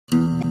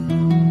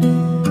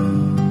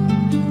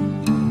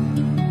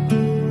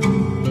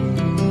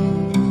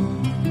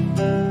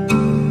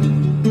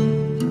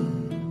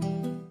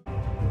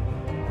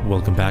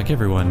back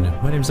everyone,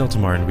 my name is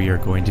Eltimar and we are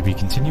going to be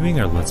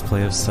continuing our Let's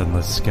Play of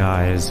Sunless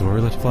Skies. Where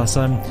we left last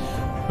time,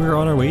 we were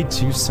on our way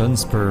to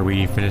Sunspur.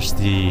 We finished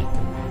the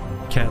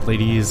cat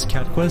lady's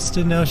cat quest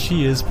and now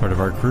she is part of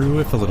our crew,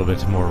 if a little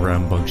bit more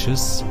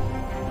rambunctious.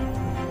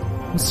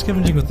 I'm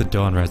scavenging with the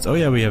Dawn Rats. Oh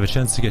yeah, we have a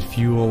chance to get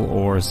fuel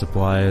or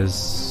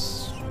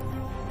supplies.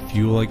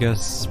 Fuel, I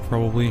guess,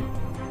 probably.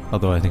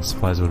 Although I think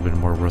supplies would have been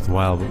more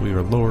worthwhile, but we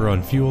were lower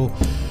on fuel.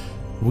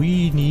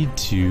 We need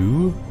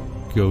to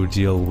go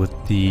deal with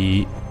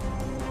the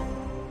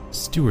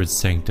Steward's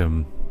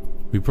Sanctum.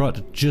 We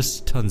brought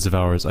just tons of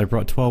ours. I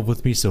brought 12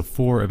 with me, so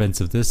 4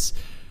 events of this.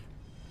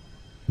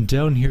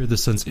 Down here the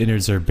sun's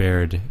innards are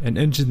bared. An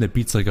engine that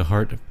beats like a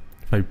heart.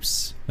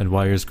 Pipes and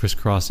wires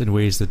crisscross in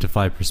ways that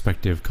defy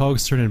perspective.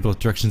 Cogs turn in both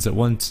directions at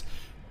once.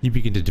 You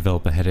begin to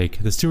develop a headache.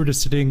 The steward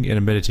is sitting in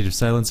a meditative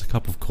silence, a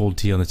cup of cold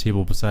tea on the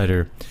table beside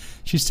her.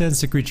 She stands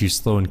to greet you,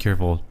 slow and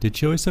careful. Did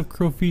she always have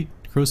crow's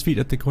feet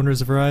at the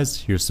corners of her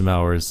eyes? Here's some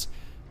hours.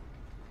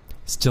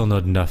 Still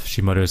not enough,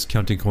 she mutters,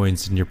 counting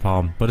coins in your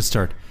palm. But a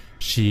start.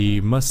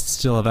 She must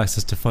still have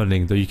access to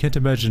funding, though you can't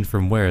imagine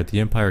from where. The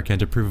Empire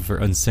can't approve of her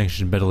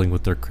unsanctioned meddling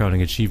with their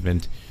crowning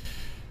achievement.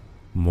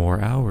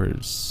 More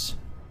hours.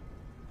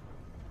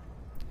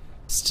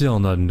 Still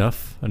not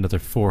enough. Another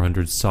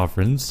 400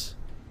 sovereigns.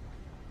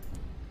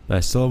 I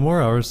still have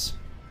more hours.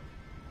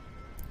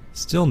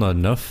 Still not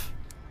enough.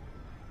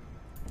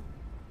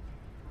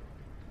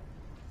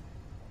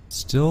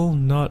 Still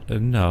not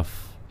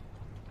enough.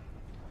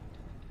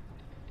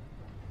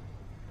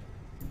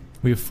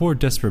 We have 4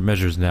 desperate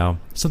measures now.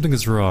 Something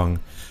is wrong.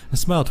 A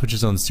smile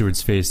twitches on the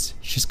steward's face.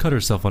 She's cut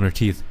herself on her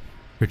teeth.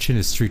 Her chin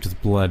is streaked with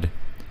blood.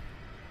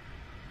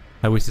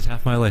 I wasted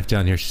half my life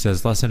down here, she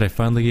says. Last night I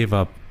finally gave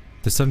up.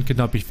 The sun could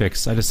not be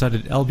fixed. I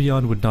decided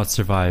Albion would not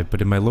survive,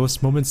 but in my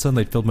lowest moments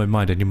sunlight filled my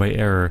mind. I knew my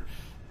error.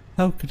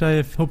 How could I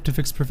have hoped to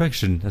fix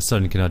perfection? A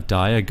sun cannot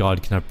die, a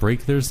god cannot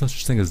break, there is no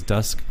such thing as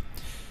dusk.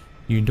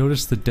 You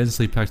notice the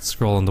densely packed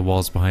scroll on the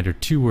walls behind her,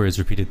 2 words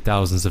repeated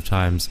thousands of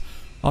times.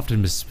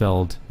 Often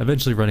misspelled,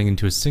 eventually running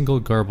into a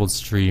single garbled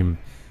stream.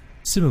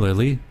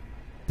 Similarly,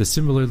 the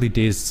similarly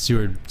dazed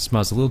steward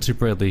smiles a little too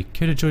brightly.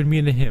 Care to join me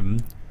in a hymn?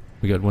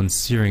 We got one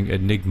searing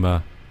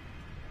enigma.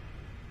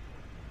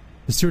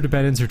 The steward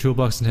abandons her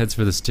toolbox and heads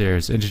for the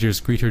stairs. Engineers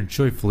greet her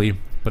joyfully,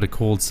 but a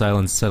cold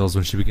silence settles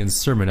when she begins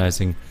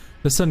sermonizing.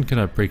 The sun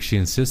cannot break, she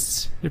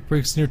insists. It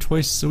breaks near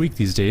twice a week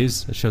these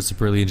days, shouts a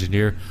burly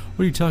engineer.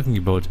 What are you talking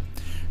about?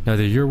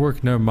 Neither your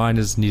work nor mine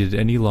is needed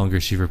any longer,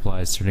 she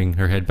replies, turning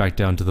her head back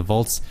down to the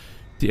vaults.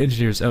 The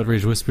engineer's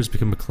outraged whispers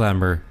become a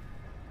clamor.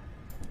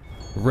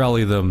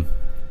 Rally them.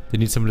 They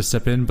need someone to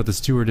step in, but the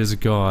steward is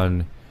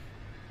gone.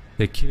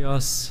 The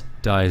chaos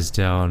dies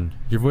down.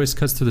 Your voice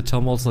cuts through the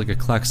tumult like a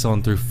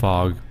klaxon through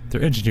fog.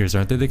 They're engineers,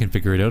 aren't they? They can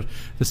figure it out.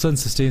 The sun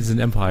sustains an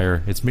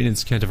empire. Its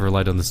maintenance can't have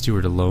relied on the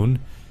steward alone.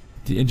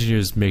 The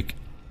engineers make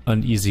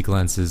uneasy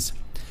glances.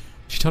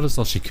 She taught us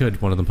all she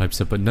could, one of them pipes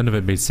up, but none of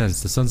it made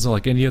sense. The sun's not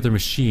like any other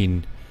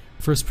machine.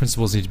 First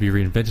principles need to be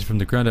reinvented from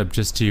the ground up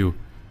just to...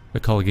 A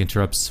colleague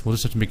interrupts. We'll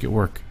just have to make it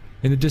work.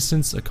 In the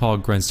distance, a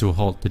cog grinds to a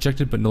halt.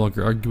 Dejected but no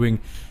longer arguing,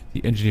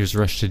 the engineers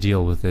rush to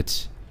deal with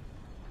it.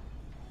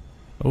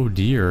 Oh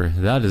dear,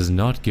 that is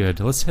not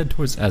good. Let's head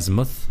towards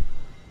Azimuth.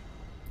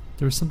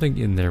 There was something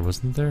in there,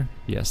 wasn't there?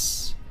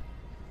 Yes.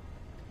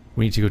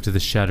 We need to go to the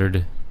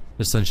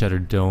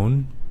sun-shattered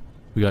dome.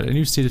 We got a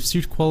new state of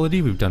suit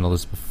quality. We've done all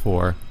this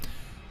before.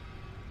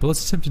 But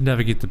let's attempt to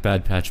navigate the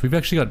bad patch. We've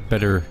actually got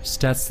better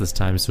stats this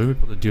time, so we'll be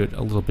able to do it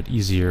a little bit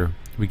easier.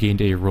 We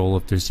gained a roll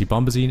of Thirsty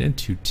Bombazine and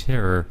 2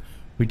 Terror.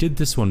 We did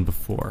this one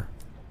before.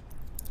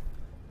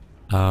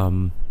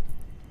 Oh,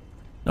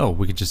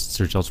 we could just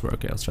search elsewhere.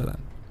 Okay, let's try that.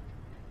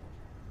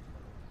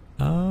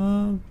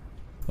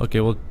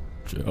 Okay, well...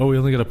 Oh, we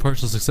only got a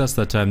partial success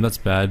that time. That's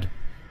bad.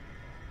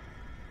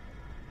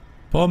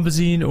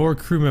 Bombazine or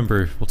crew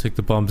member? We'll take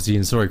the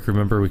Bombazine. Sorry, crew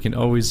member. We can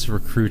always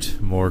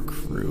recruit more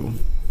crew.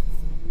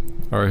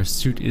 Our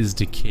suit is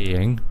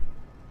decaying.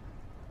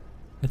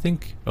 I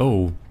think...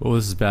 Oh,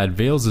 this is bad.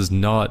 Veils is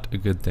not a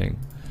good thing.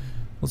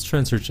 Let's try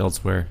and search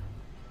elsewhere.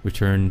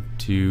 Return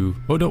to...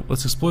 Oh no,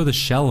 let's explore the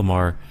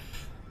Shalimar.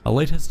 A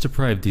light has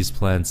depraved these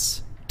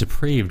plants, I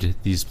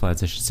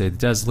should say. The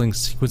dazzling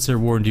sequencer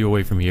warned you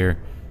away from here.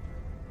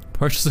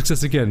 Partial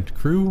success again.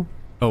 Crew?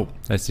 Oh,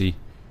 I see.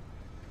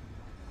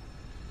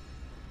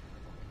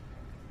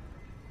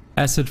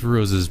 Acid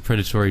roses,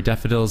 predatory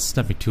daffodils,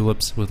 snapping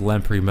tulips with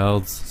lamprey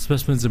mouths,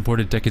 specimens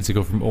imported decades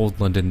ago from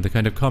old London, the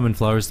kind of common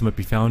flowers that might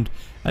be found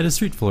at a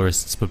street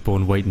florist's, but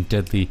bone white and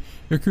deadly.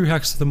 Your crew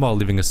hacks to them all,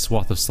 leaving a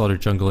swath of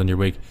slaughtered jungle in your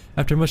wake.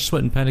 After much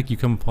sweat and panic, you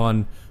come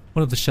upon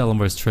one of the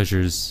Shalimar's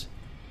treasures,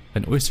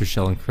 an oyster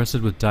shell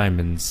encrusted with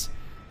diamonds.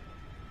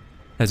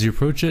 As you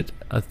approach it,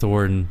 a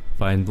thorn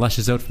vine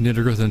lashes out from the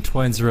undergrowth and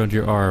twines around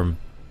your arm.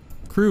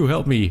 Crew,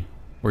 help me!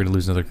 We're gonna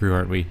lose another crew,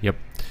 aren't we? Yep.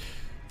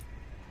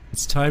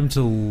 It's time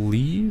to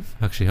leave?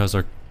 Actually, how's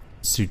our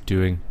suit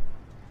doing?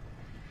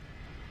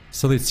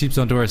 Sunlight seeps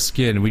onto our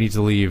skin. We need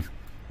to leave.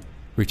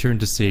 Return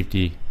to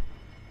safety.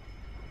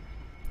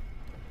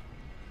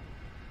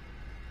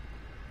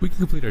 We can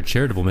complete our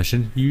charitable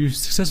mission, you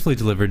successfully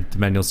delivered the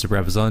manuals to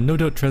Brabazon, no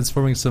doubt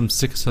transforming some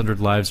 600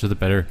 lives for the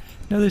better.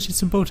 Now they need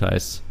some bow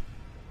ties.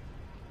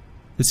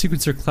 The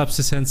sequencer claps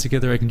his hands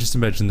together. I can just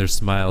imagine their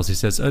smiles. He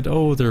says, and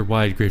oh, their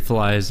wide, grateful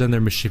eyes, and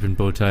their misshapen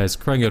bow ties,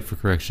 crying out for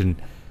correction.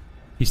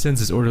 He sends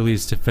his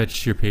orderlies to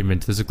fetch your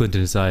payment. There's a glint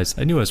in his eyes.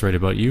 I knew I was right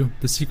about you.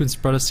 The sequence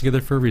brought us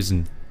together for a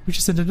reason. We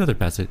should send another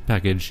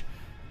package.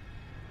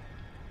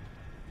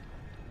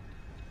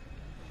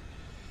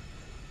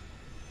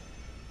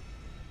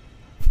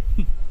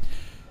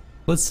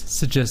 Let's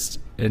suggest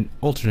an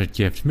alternate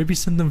gift. Maybe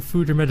send them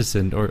food or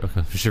medicine. Or,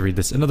 okay, I should read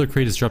this. Another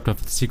crate is dropped off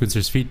at the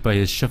sequencer's feet by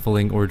his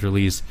shuffling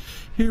orderlies.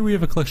 Here we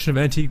have a collection of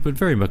antique but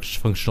very much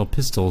functional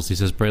pistols, he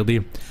says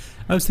brightly.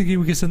 I was thinking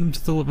we could send them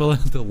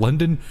to the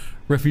London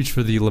Refuge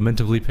for the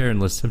Lamentably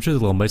Parentless. I'm sure the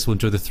little mice will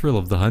enjoy the thrill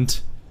of the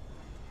hunt.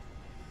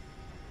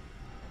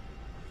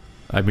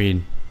 I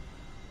mean,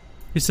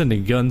 he's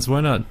sending guns,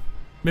 why not?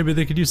 Maybe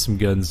they could use some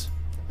guns.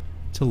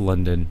 To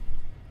London.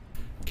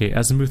 Okay,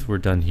 Azimuth, we're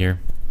done here.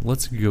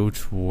 Let's go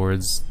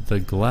towards the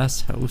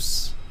glass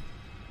house.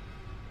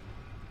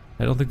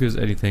 I don't think there's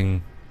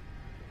anything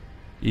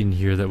in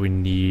here that we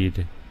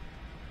need.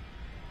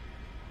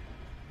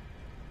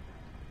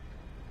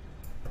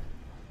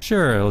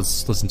 Sure,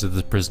 let's listen to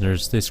the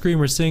prisoners. They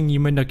scream or sing, you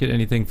might not get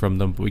anything from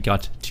them, but we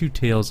got 2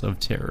 tales of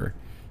terror.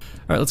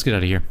 Alright, let's get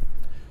out of here.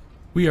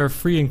 We are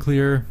free and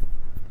clear.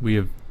 We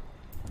have,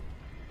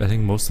 I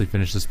think, mostly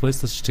finished this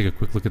place. Let's just take a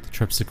quick look at the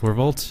Trepsicor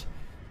Vault.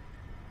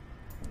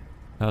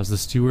 How's the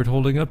steward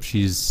holding up?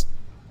 She's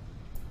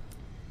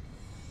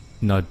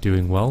not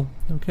doing well.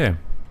 Okay.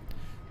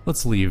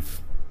 Let's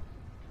leave.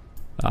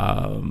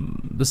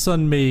 The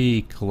sun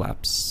may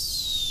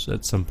collapse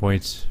at some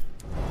point.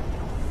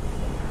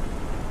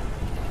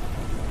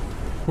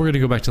 We're gonna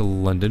go back to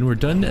London. We're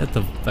done at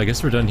the... I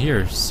guess we're done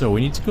here. So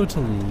we need to go to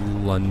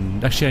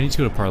London. Actually, I need to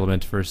go to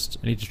Parliament first.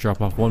 I need to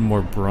drop off one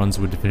more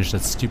Bronzewood to finish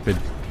that stupid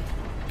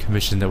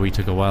commission that we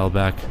took a while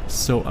back.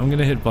 So I'm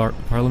gonna hit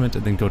Parliament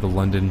and then go to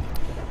London.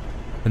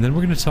 And then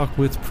we're going to talk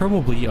with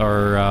probably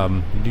our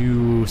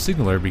new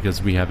signaler,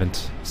 because we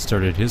haven't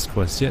started his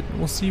quest yet.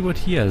 We'll see what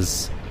he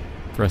has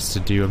for us to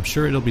do. I'm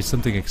sure it'll be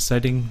something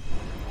exciting.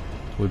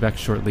 We'll be back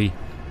shortly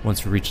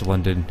once we reach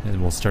London,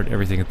 and we'll start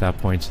everything at that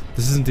point.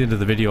 This isn't the end of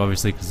the video,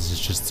 obviously, because this is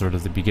just sort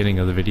of the beginning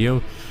of the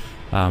video.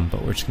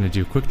 But we're just going to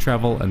do quick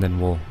travel, and then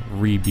we'll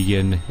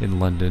re-begin in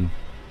London.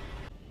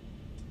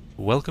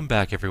 Welcome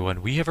back,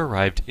 everyone. We have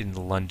arrived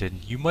in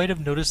London. You might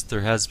have noticed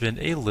there has been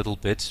a little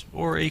bit,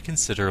 or a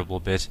considerable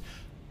bit,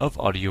 of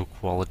audio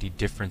quality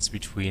difference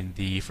between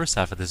the first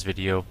half of this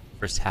video,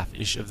 first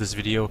half-ish of this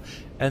video,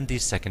 and the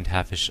second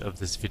half-ish of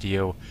this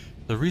video.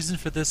 The reason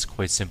for this,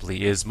 quite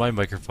simply, is my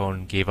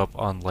microphone gave up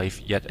on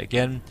life yet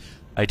again.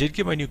 I did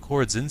get my new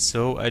cords in,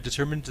 so I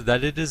determined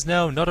that it is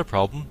now not a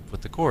problem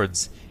with the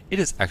cords. It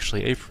is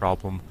actually a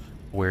problem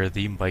where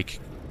the mic,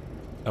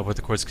 where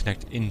the cords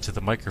connect into the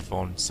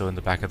microphone. So in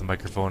the back of the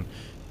microphone,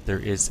 there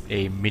is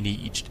a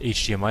mini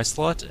HDMI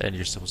slot, and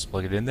you're supposed to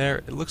plug it in there.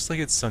 It looks like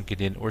it's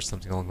sunken in or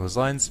something along those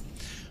lines.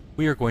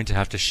 We are going to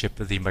have to ship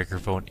the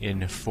microphone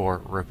in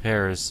for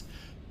repairs,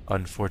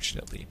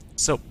 unfortunately.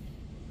 So,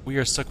 we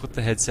are stuck with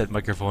the headset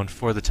microphone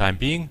for the time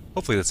being.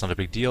 Hopefully that's not a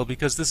big deal,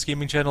 because this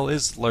gaming channel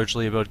is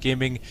largely about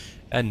gaming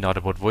and not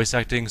about voice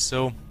acting,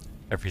 so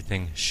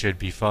everything should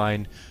be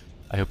fine.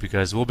 I hope you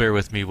guys will bear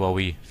with me while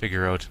we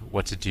figure out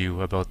what to do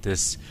about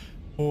this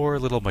poor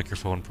little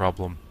microphone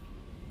problem.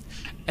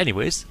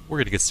 Anyways, we're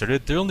going to get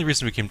started. The only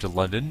reason we came to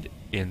London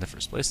in the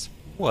first place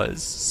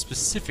was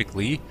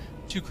specifically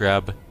to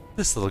grab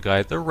this little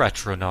guy, the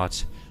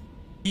Retronaut.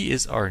 He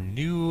is our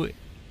new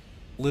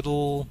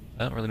little...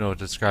 I don't really know what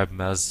to describe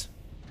him as.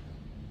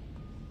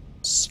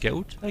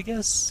 Scout, I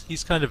guess?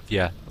 He's kind of...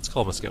 yeah, let's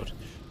call him a scout.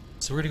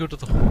 So we're going to go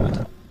to the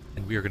hold,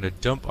 and we are going to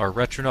dump our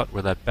Retronaut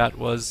where that bat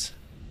was.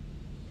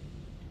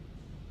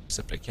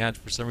 Except I can't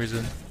for some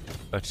reason.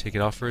 About to take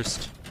it off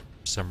first.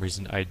 For some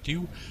reason I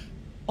do.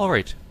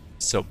 Alright.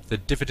 So, the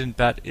diffident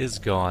bat is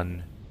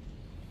gone.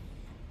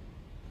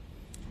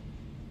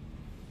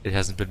 It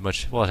hasn't been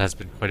much, well, it has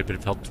been quite a bit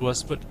of help to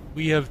us, but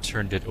we have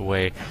turned it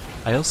away.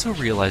 I also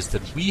realized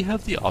that we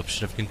have the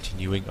option of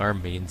continuing our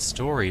main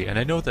story, and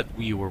I know that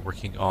we were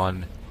working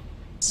on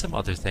some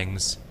other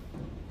things.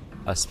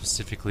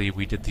 Specifically,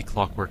 we did the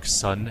Clockwork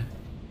Sun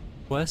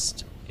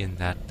quest, in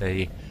that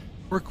they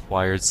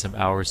required some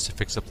hours to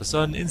fix up the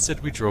sun.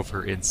 Instead, we drove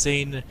her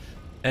insane.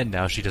 And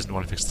now she doesn't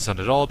want to fix the sun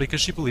at all because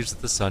she believes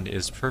that the sun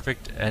is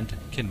perfect and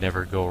can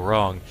never go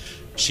wrong.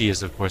 She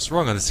is, of course,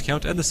 wrong on this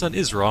account, and the sun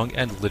is wrong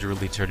and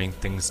literally turning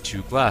things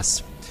to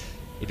glass.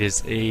 It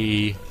is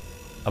an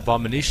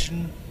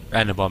abomination,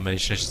 I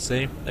should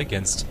say,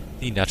 against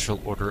the natural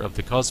order of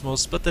the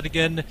cosmos. But then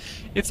again,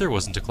 if there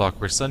wasn't a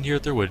Clockwork Sun here,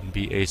 there wouldn't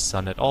be a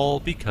sun at all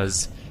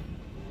because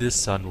the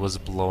sun was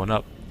blown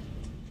up.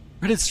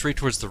 We're headed straight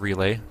towards the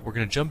relay. We're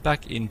going to jump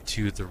back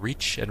into the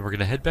Reach, and we're going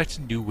to head back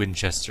to New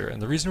Winchester. And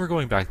the reason we're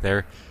going back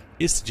there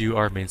is to do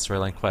our main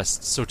storyline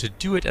quest. So to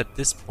do it at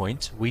this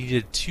point, we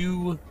needed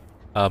 2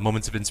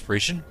 moments of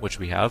inspiration, which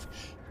we have.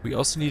 We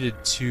also needed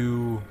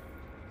 2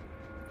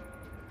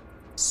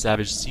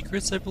 Savage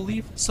Secrets, I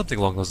believe? Something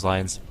along those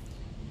lines.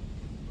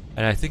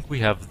 And I think we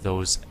have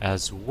those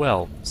as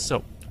well.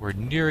 So, we're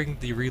nearing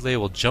the relay,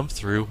 we'll jump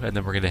through, and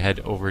then we're going to head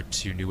over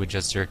to New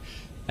Winchester,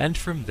 and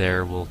from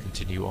there we'll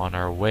continue on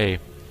our way.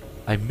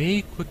 I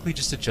may quickly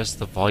just adjust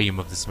the volume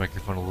of this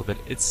microphone a little bit.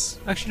 It's...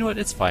 actually, you know what?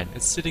 It's fine.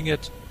 It's sitting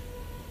at...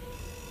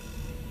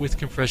 with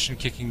compression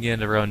kicking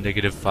in around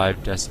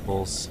 -5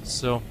 decibels,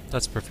 so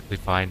that's perfectly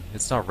fine.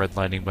 It's not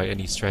redlining by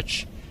any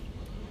stretch.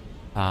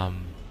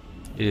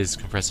 It is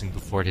compressing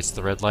before it hits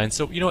the red line,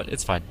 so you know what?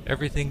 It's fine.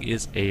 Everything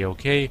is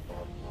a-okay.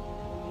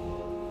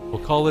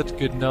 We'll call it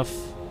good enough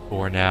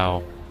for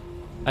now.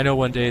 I know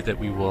one day that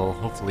we will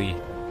hopefully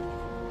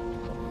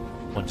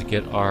want to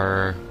get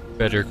our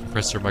better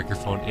compressor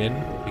microphone in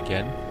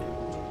again.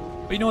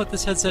 But you know what?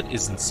 This headset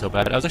isn't so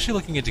bad. I was actually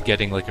looking into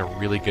getting like a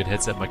really good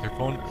headset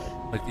microphone,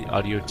 like the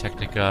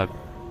Audio-Technica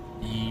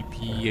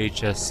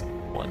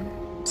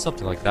EPHS1,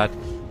 something like that.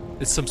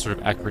 It's some sort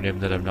of acronym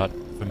that I'm not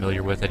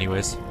familiar with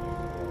anyways.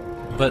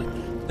 But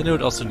then I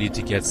would also need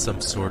to get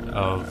some sort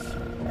of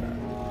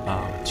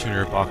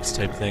tuner box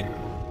type thing.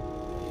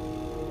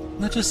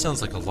 And that just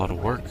sounds like a lot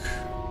of work.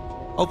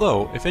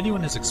 Although, if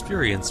anyone has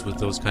experience with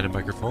those kind of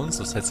microphones,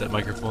 those headset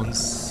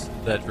microphones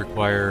that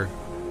require...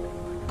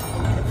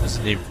 there's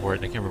a name for it,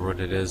 and I can't remember what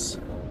it is.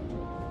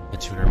 A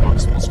tuner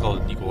box, let's call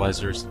it an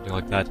equalizer or something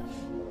like that.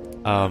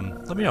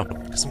 Let me know,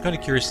 because I'm kind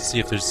of curious to see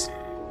if there's...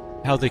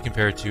 how they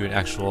compare to an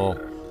actual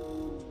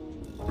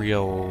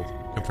real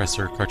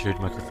compressor cartridge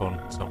microphone,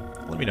 so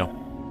let me know.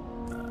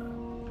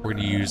 We're going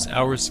to use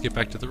ours to get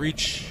back to the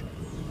Reach.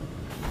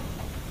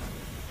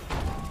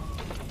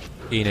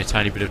 Gain a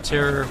tiny bit of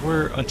terror.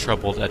 We're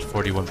untroubled at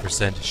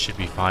 41%, should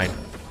be fine.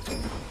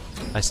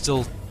 I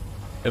still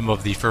am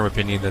of the firm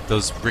opinion that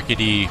those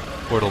rickety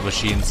portal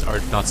machines are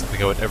not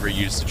something I would ever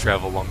use to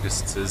travel long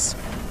distances,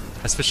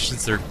 especially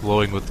since they're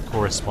glowing with the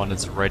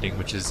correspondence writing,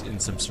 which is in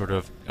some sort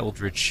of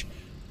eldritch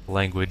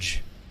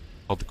language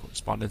called the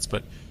correspondence,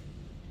 but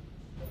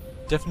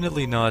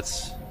definitely not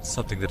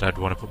something that I'd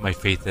want to put my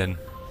faith in.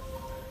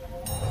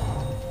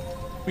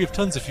 We have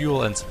tons of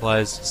fuel and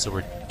supplies, so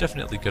we're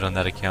definitely good on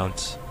that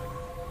account.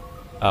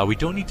 We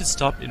don't need to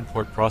stop in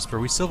Port Prosper.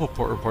 We still have a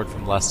port report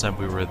from last time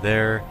we were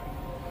there.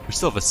 We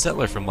still have a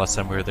settler from last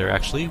time we were there,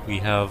 actually. We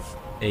have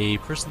a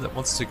person that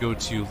wants to go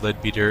to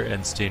Leadbeater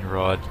and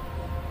Stainrod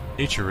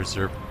Nature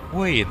Reserve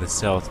way in the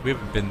south. We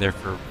haven't been there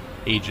for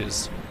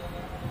ages.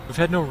 We've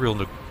had no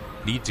real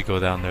need to go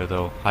down there,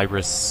 though.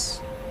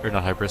 Hybris, or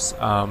not Hybris,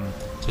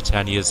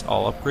 Titania's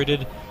all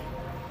upgraded.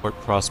 Port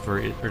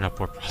Prosper, or not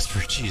Port Prosper,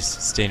 jeez,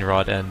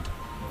 Stainrod and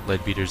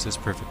Leadbeaters is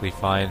perfectly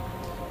fine.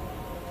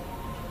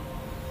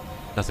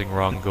 Nothing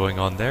wrong going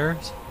on there.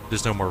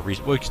 There's no more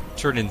research. We could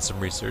turn in some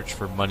research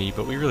for money,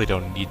 but we really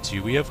don't need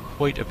to. We have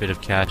quite a bit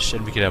of cash,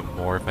 and we could have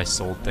more if I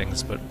sold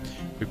things, but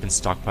we've been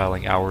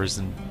stockpiling hours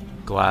and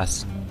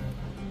glass and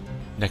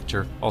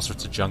nectar, all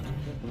sorts of junk.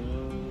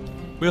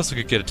 We also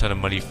could get a ton of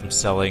money from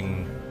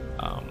selling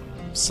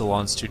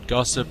Salon Stewed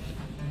Gossip.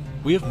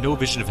 We have no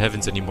Vision of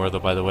Heavens anymore, though,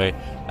 by the way.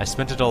 I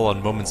spent it all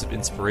on Moments of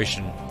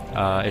Inspiration.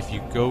 If you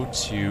go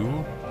to...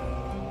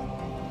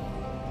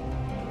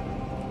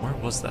 where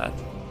was that?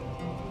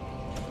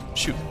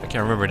 Shoot, I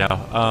can't remember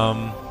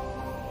now.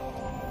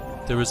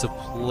 There was a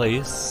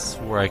place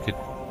where I could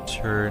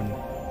turn...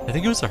 I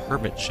think it was a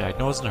hermit shack.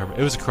 No, it wasn't a hermit.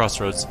 It was a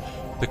crossroads.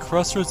 The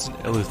crossroads in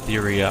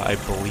Eleutheria, I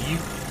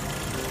believe,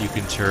 you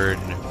can turn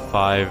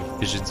 5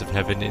 Visions of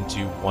Heaven into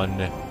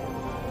 1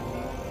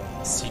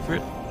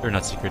 secret? Or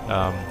not secret,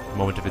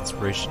 Moment of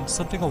Inspiration.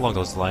 Something along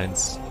those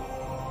lines.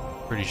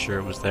 Pretty sure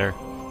it was there.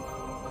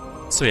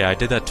 So yeah, I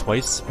did that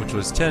twice, which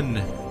was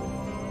 10...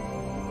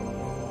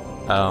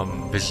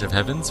 Vision of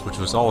Heavens, which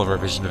was all of our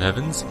Vision of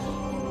Heavens,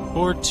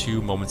 or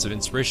 2 Moments of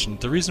Inspiration.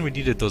 The reason we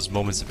needed those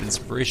Moments of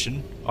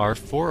Inspiration are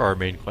for our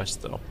main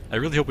quest, though. I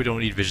really hope we don't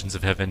need Visions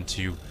of Heaven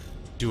to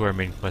do our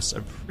main quest.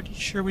 I'm pretty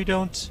sure we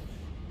don't.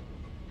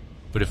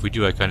 But if we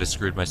do, I kind of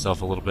screwed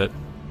myself a little bit.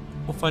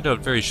 We'll find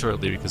out very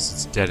shortly because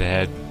it's dead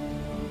ahead.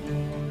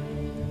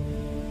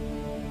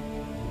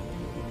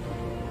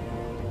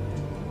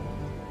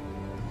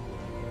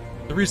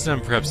 The reason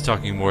I'm perhaps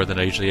talking more than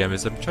I usually am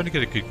is I'm trying to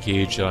get a good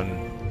gauge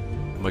on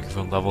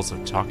microphone levels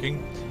of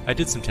talking. I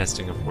did some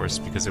testing, of course,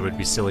 because it would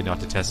be silly not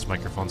to test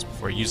microphones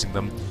before using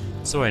them,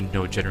 so I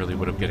know generally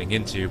what I'm getting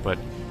into, but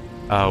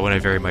when I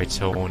vary my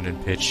tone and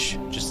pitch,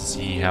 just to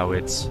see how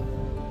it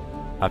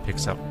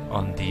picks up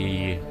on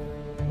the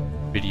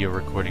video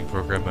recording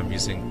program I'm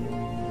using.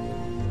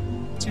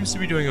 It seems to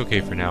be doing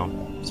okay for now,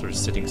 sort of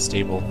sitting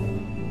stable.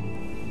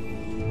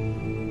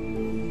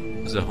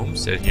 There's a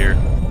homestead here.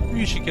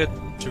 We should get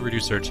to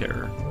reduce our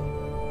terror.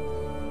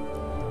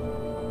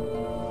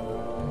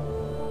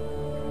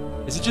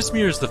 Is it just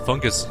me or is the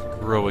fungus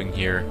growing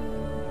here?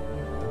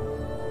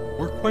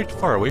 We're quite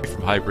far away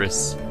from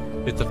Hybris.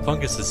 If the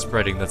fungus is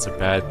spreading, that's a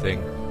bad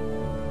thing.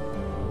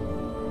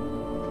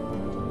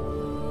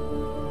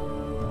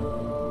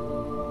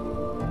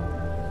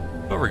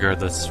 But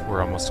regardless,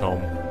 we're almost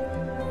home.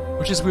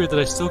 Which is weird that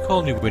I still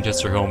call New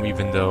Winchester home,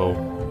 even though,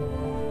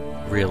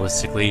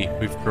 realistically,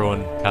 we've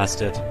grown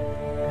past it.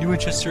 New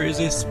Winchester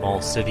is a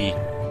small city.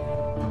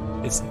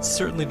 It's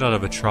certainly not a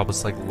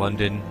metropolis like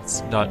London.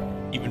 It's not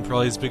even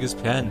probably as big as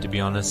Penn, to be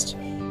honest.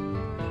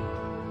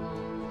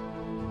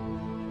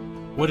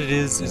 What it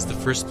is the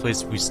first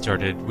place we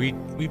started. We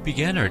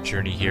began our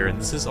journey here, and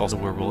this is also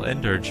where we'll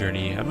end our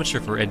journey. I'm not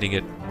sure if we're ending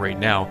it right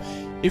now.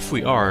 If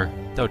we are,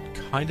 that would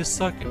kind of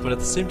suck, but at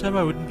the same time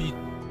I wouldn't be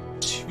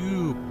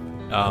too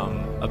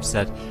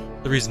upset.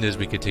 The reason is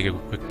we could take a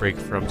quick break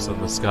from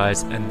Sunless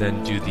Skies and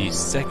then do the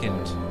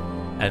second,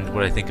 and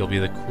what I think will be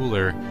the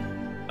cooler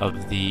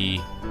of the...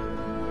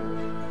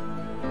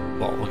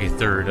 well, okay,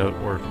 third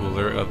or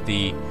cooler of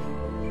the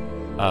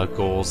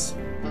goals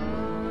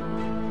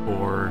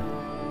for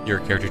your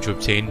character to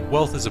obtain.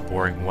 Wealth is a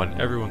boring one.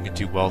 Everyone can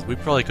do wealth. We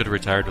probably could have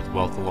retired with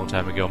wealth a long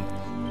time ago.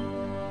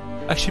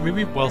 Actually,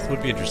 maybe wealth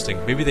would be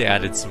interesting. Maybe they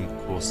added some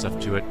cool stuff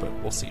to it, but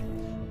we'll see.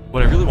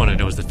 What I really want to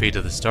know is the fate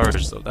of the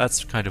stars, though.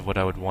 That's kind of what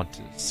I would want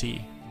to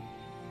see.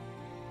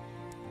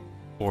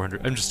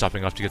 400. I'm just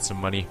stopping off to get some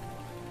money.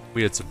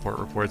 We had some port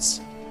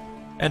reports,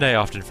 and I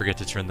often forget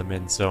to turn them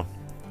in, so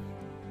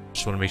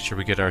just want to make sure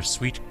we get our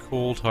sweet,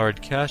 cold, hard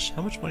cash.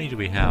 How much money do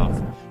we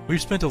have? We've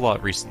spent a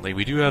lot recently.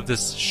 We do have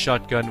this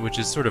shotgun, which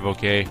is sort of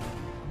okay.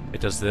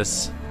 It does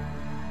this.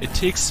 It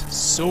takes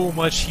so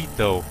much heat,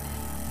 though.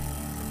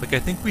 Like, I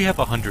think we have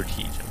 100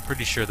 heat. I'm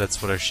pretty sure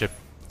that's what our ship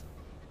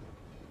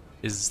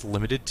is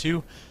limited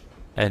to.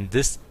 And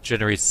this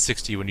generates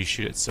 60 when you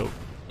shoot it, so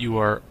you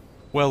are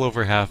well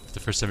over half the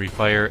first time you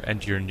fire,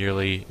 and you're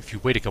nearly, if you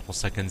wait a couple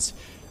seconds,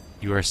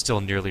 you are still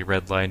nearly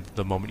redlined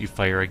the moment you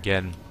fire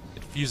again.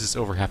 It fuses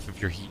over half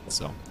of your heat,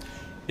 so you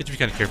have to be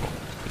kind of careful.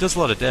 It does a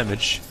lot of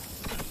damage,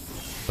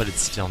 but it's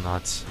still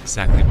not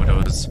exactly what I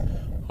was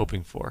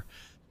hoping for.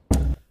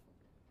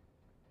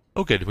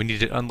 Oh good, we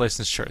needed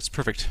unlicensed charts.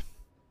 Perfect.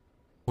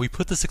 We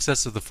put the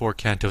success of the 4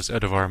 cantos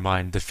out of our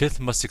mind. The 5th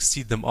must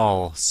exceed them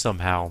all,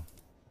 somehow.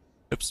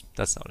 Oops,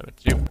 that's not what I meant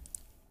to do.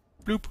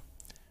 Bloop.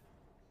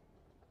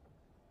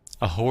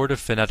 A horde of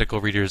fanatical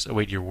readers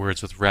await your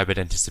words with rabid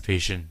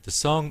anticipation. The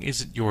song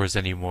isn't yours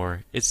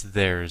anymore, it's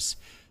theirs.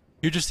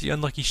 You're just the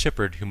unlucky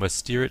shepherd who must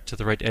steer it to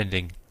the right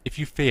ending. If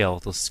you fail,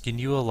 they'll skin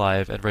you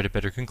alive and write a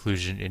better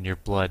conclusion in your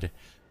blood.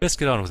 Best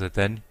get on with it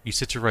then. You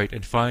sit to write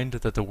and find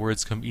that the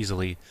words come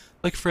easily.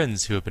 Like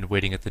friends who have been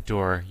waiting at the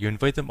door, you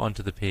invite them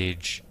onto the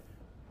page.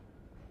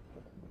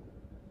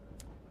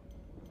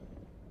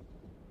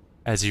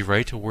 As you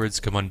write, words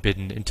come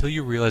unbidden until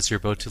you realize you're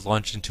about to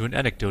launch into an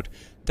anecdote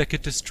that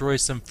could destroy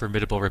some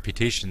formidable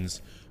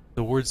reputations.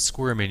 The words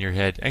squirm in your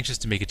head, anxious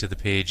to make it to the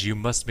page. You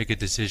must make a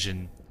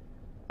decision.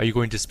 Are you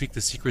going to speak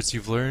the secrets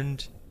you've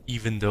learned,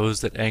 even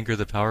those that anger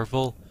the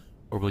powerful,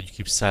 or will you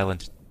keep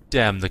silent?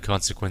 Damn the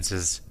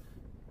consequences.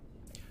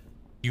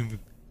 You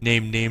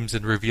name names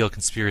and reveal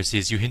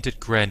conspiracies. You hint at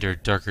grander,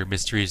 darker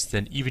mysteries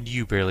than even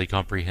you barely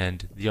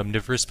comprehend. The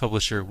omnivorous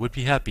publisher would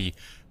be happy.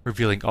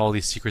 Revealing all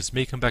these secrets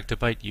may come back to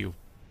bite you,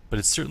 but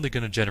it's certainly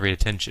going to generate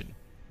attention.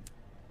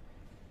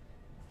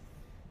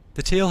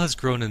 The tale has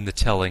grown in the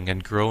telling,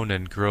 and grown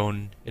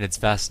in its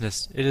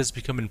vastness. It has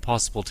become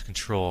impossible to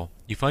control.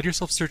 You find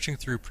yourself searching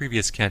through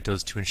previous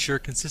cantos to ensure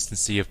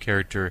consistency of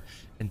character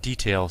and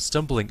detail,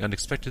 stumbling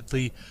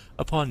unexpectedly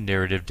upon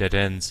narrative dead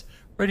ends,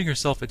 writing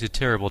yourself into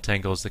terrible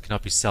tangles that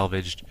cannot be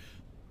salvaged.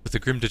 With the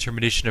grim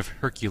determination of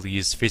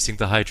Hercules facing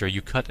the Hydra,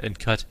 you cut and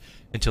cut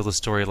until the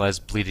story lies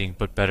bleeding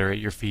but better at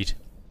your feet.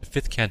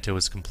 The 5th canto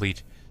is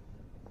complete.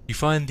 You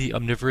find the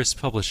omnivorous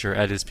publisher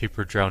at his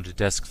paper-drowned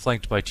desk,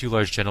 flanked by 2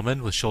 large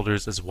gentlemen with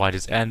shoulders as wide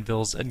as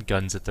anvils and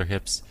guns at their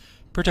hips.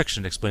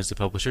 Protection, explains the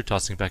publisher,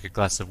 tossing back a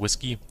glass of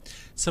whiskey.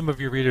 Some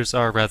of your readers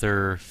are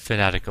rather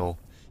fanatical.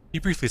 He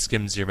briefly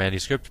skims your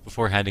manuscript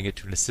before handing it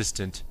to an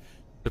assistant.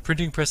 The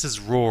printing presses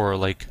roar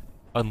like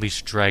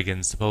unleashed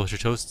dragons. The publisher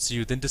toasts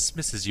you, then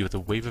dismisses you with a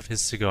wave of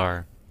his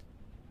cigar.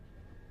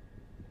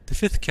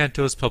 The 5th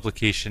canto's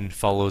publication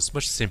follows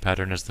much the same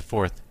pattern as the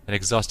 4th, an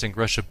exhausting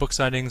rush of book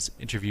signings,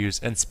 interviews,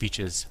 and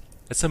speeches.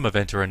 At some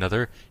event or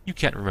another, you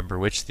can't remember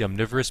which, the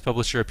omnivorous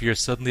publisher appears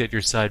suddenly at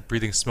your side,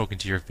 breathing smoke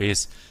into your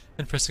face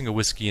and pressing a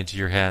whiskey into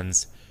your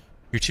hands.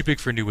 You're too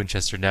big for New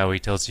Winchester now, he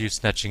tells you,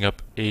 snatching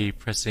up a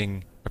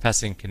passing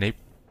canape.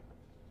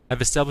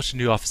 I've established a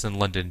new office in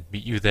London.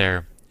 Meet you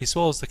there. He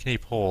swallows the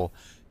canape whole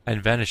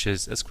and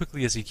vanishes as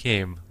quickly as he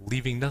came,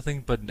 leaving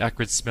nothing but an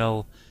acrid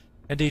smell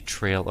and a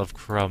trail of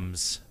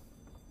crumbs.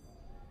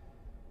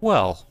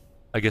 Well,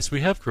 I guess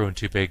we have grown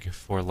too big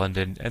for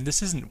London, and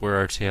this isn't where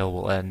our tale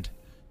will end.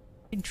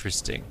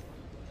 Interesting.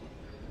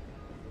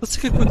 Let's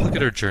take a quick look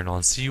at our journal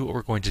and see what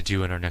we're going to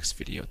do in our next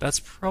video.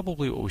 That's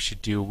probably what we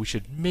should do. We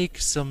should make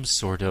some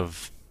sort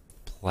of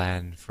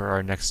plan for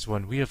our next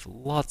one. We have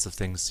lots of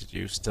things to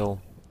do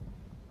still.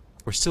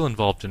 We're still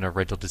involved in a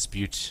rental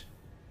dispute.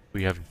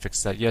 We haven't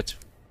fixed that yet.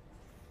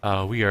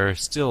 We are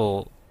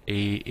still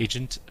an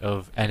agent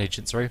of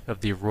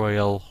the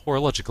Royal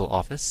Horological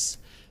Office.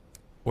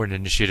 We're an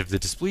initiative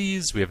that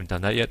displeased. We haven't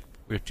done that yet.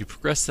 We have to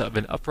progress of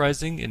an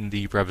uprising in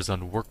the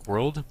Brabazon work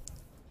world.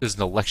 There's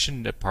an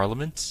election at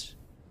Parliament.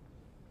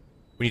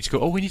 We need to go...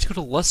 Oh, we need to go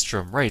to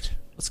Lustrum. Right.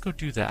 Let's go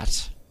do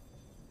that.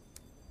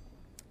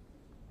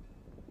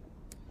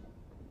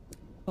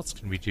 else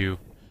can we do?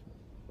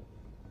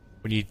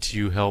 We need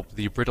to help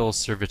the brittle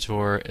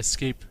servitor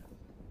escape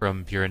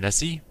from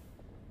Piranesi.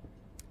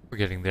 We're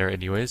getting there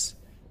anyways.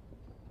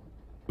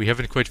 We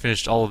haven't quite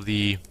finished all of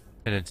the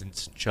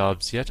penitent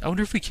jobs yet. I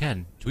wonder if we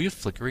can. Do we have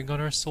flickering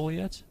on our soul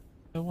yet?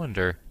 I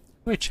wonder.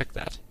 Let me check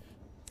that.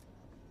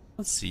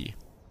 Let's see.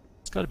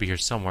 It's gotta be here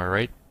somewhere,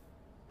 right?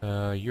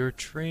 Your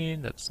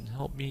train, that doesn't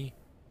help me.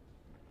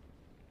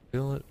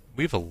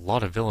 We have a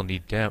lot of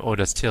villainy, damn. Oh,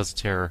 that's Tales of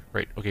Terror.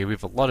 Right, okay, we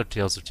have a lot of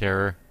Tales of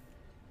Terror.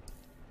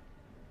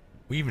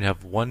 We even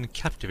have one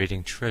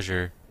captivating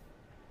treasure.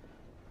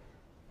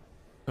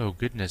 Oh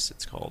goodness,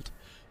 it's called.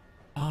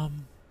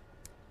 Apparently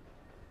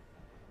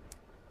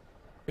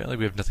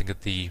we have nothing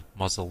at the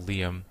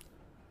mausoleum.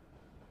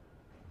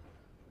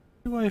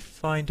 How do I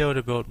find out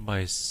about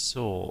my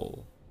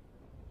soul?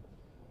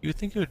 You would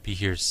think it would be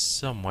here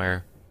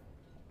somewhere.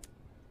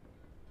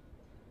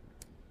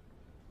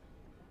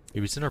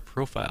 Maybe it's in our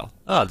profile.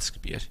 Ah, this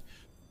could be it.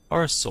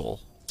 Our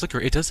soul.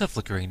 Flicker. It does have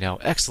flickering now.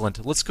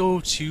 Excellent. Let's go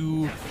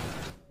to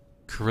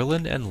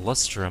Carillon and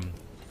Lustrum.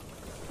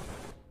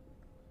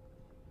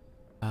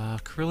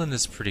 Carillon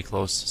is pretty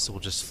close, so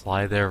we'll just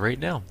fly there right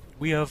now.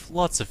 We have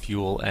lots of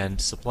fuel and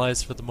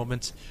supplies for the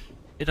moment.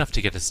 Enough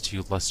to get us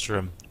to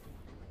Lustrum.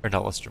 Or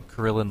not Lustrum.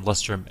 Carillon,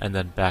 Lustrum, and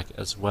then back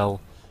as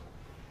well.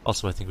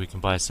 Also, I think we can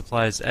buy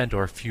supplies and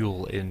or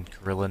fuel in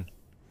Carillon.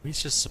 Maybe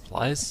it's just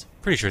supplies?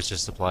 Pretty sure it's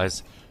just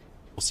supplies.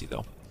 We'll see,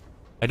 though.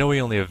 I know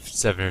we only have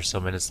 7 or so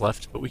minutes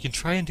left, but we can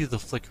try and do the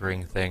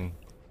flickering thing.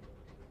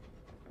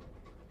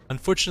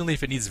 Unfortunately,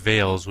 if it needs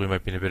veils, we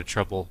might be in a bit of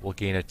trouble. We'll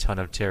gain a ton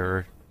of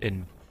terror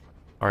in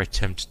our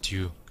attempt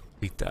to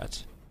complete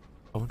that.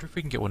 I wonder if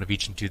we can get one of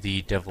each into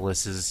the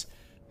Devilis's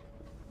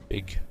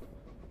big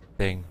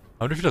thing.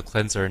 I wonder if it'll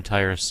cleanse our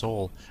entire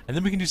soul. And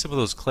then we can do some of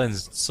those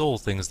cleansed soul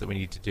things that we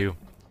need to do.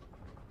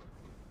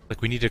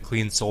 Like, we need a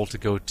clean soul to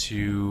go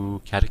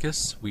to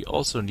Catechus. We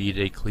also need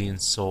a clean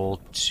soul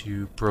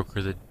to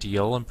broker the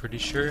deal, I'm pretty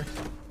sure,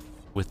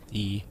 with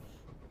the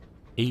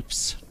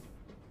apes.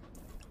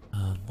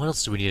 What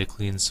else do we need a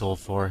clean soul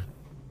for?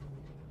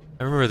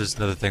 I remember there's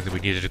another thing that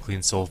we needed a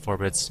clean soul for,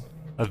 but it's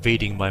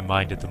evading my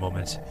mind at the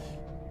moment.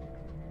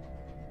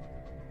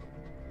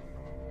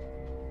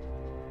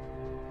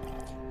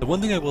 The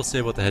one thing I will say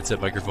about the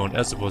headset microphone,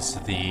 as opposed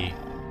to the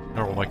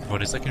normal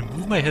microphone, is I can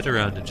move my head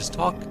around and just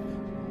talk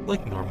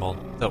like normal,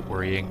 without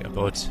worrying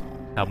about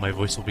how my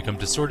voice will become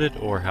distorted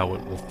or how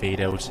it will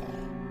fade out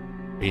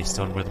based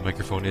on where the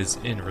microphone is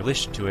in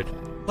relation to it.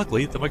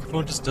 Luckily, the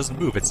microphone just doesn't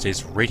move. It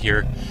stays right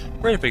here,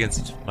 right up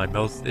against my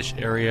mouth-ish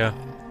area,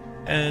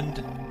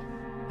 and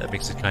that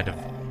makes it kind of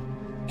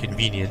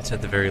convenient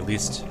at the very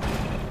least.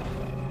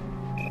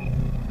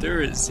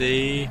 There is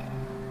a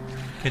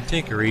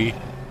cantankerous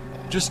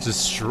just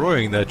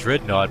destroying that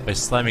dreadnought by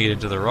slamming it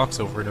into the rocks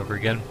over and over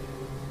again.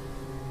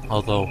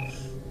 Although,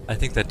 I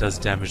think that does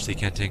damage the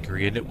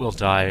cantankerous, and it will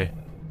die,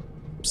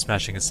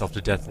 smashing itself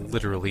to death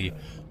literally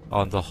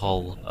on the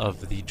hull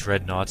of the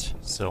dreadnought,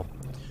 so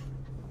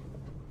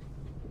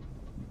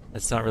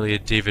it's not really a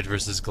David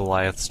versus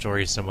Goliath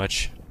story so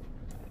much.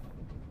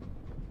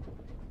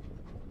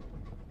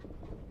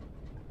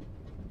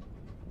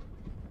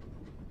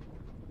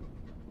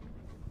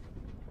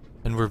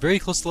 And we're very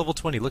close to level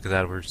 20, look at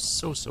that, we're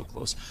so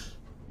close.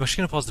 I'm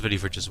actually gonna pause the video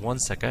for just 1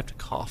 sec, I have to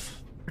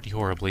cough pretty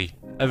horribly.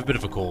 I have a bit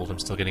of a cold I'm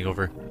still getting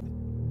over.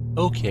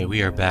 Okay,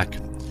 we are back.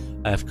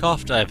 I have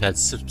coughed, I have had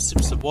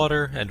sips of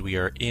water, and we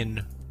are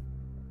in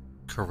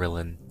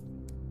Carillon.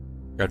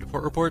 Grab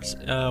report reports.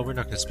 We're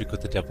not going to speak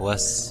with the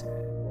Deviless.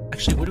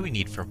 Actually, what do we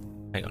need from...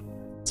 Hang on.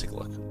 Let's take a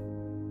look.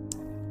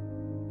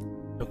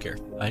 Don't care.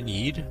 I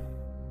need...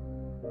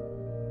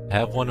 I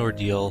have one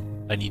ordeal.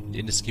 I need an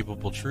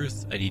inescapable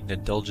truth. I need an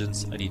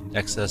indulgence. I need an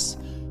excess.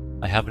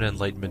 I have an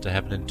enlightenment. I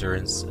have an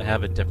endurance. I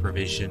have a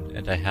deprivation.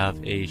 And I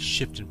have a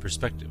shift in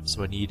perspective.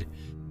 So I need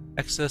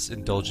excess,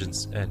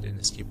 indulgence, and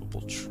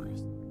inescapable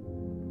truth.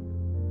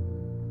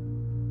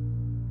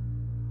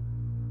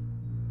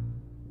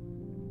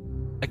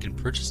 I can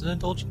purchase an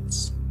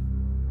indulgence?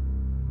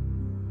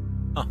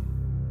 Huh.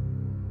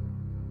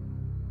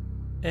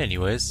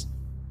 Anyways,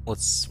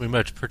 we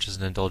might purchase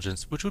an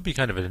indulgence, which would be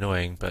kind of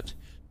annoying, but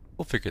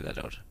we'll figure that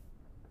out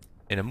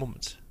in a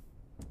moment.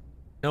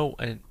 No,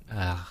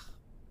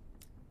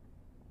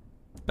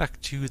 back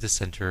to the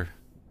center.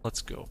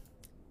 Let's go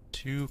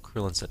to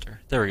Carillon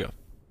Center. There we go.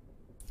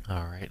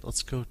 Alright,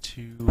 let's go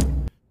to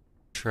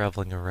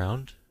traveling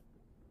around.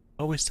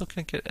 Oh, we still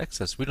can't get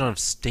excess. We don't have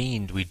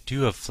stained, we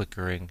do have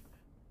flickering.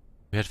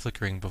 We had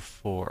flickering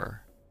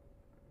before.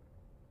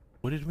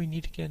 What did we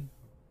need again?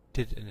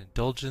 Did an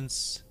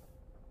indulgence,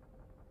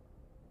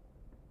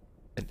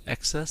 an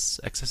excess?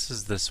 Excess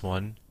is this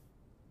one.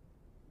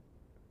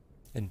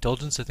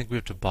 Indulgence I think we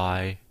have to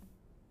buy.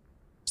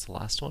 What's the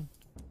last one?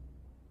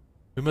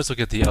 We might as well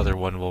get the other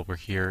one while we're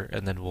here,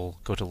 and then we'll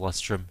go to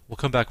Lustrum. We'll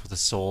come back with a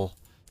soul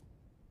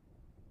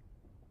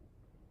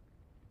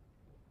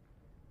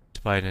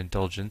to buy an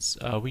indulgence.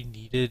 We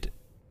needed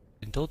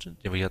indulgent?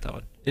 Yeah, we got that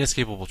one.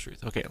 Inescapable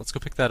truth. Okay, let's go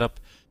pick that up.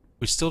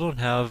 We still don't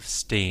have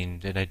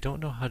stained, and I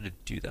don't know how to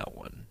do that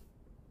one.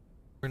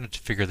 We're gonna have to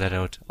figure that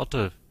out. I'll have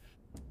to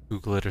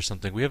Google it or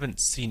something. We haven't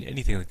seen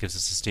anything that gives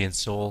us sustained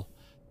soul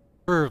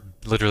for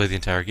literally the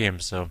entire game,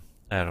 so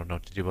I don't know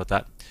what to do about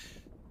that.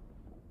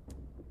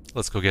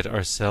 Let's go get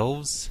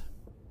ourselves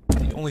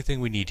the only thing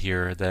we need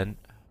here, then.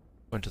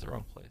 Went to the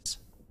wrong place.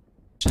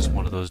 Just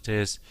one of those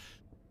days.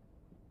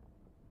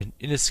 An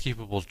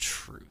inescapable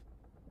truth.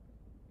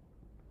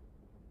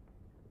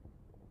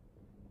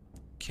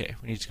 Okay,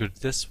 we need to go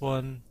to this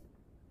one.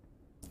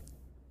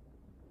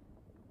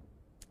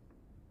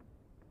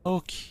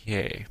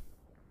 Okay.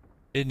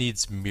 It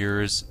needs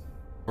mirrors.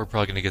 We're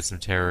probably gonna get some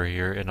terror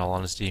here, in all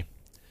honesty.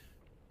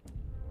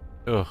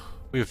 Ugh,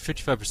 we have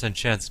 55%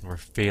 chance and we're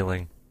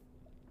failing.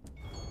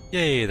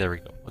 Yay, there we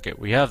go. Okay,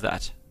 we have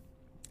that.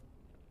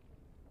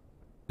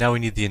 Now we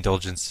need the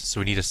indulgence,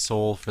 so we need a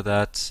soul for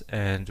that,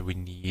 and we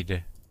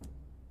need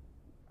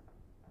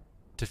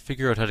to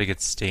figure out how to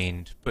get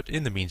stained. But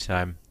in the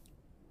meantime,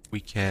 we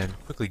can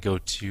quickly go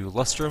to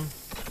Lustrum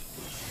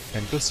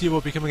and go see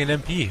about becoming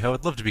an MP. I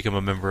would love to become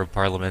a member of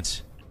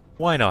Parliament.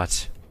 Why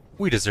not?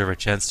 We deserve a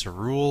chance to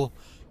rule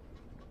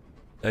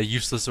a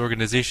useless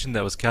organization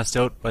that was cast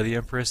out by the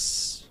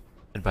Empress.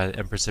 And by the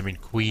Empress, I mean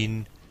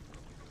Queen.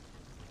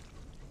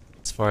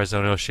 As far as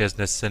I know, she hasn't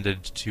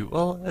ascended to...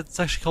 Well, it's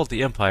actually called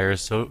the Empire,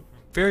 so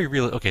very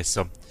real... Okay,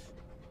 so...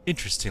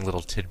 Interesting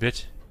little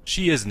tidbit.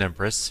 She is an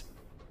Empress,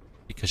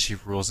 because she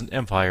rules an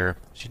empire.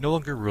 She no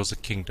longer rules a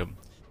kingdom.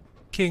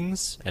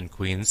 Kings and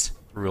queens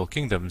rule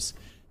kingdoms.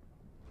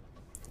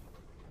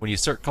 When you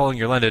start calling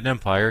your land an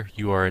empire,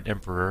 you are an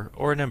emperor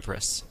or an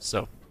empress.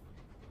 So,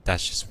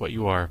 that's just what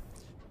you are.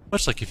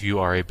 Much like if you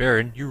are a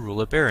baron, you rule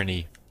a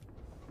barony.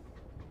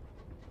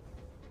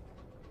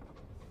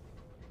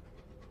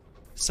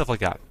 Stuff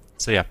like that.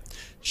 So yeah,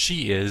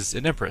 she is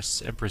an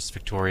empress. Empress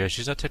Victoria.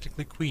 She's not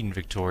technically Queen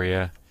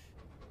Victoria.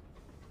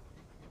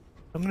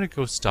 I'm gonna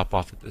go stop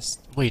off at this.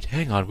 Wait,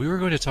 hang on. We were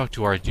going to talk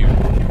to our dude.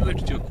 We were going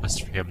to do a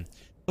quest for him.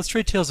 Let's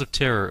trade tales of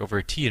terror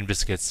over tea and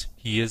biscuits.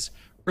 He is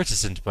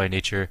reticent by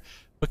nature,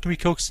 but can be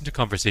coaxed into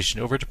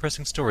conversation over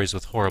depressing stories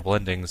with horrible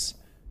endings.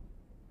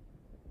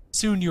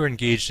 Soon you are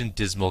engaged in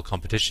dismal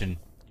competition.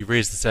 You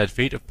raise the sad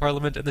fate of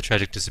Parliament and the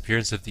tragic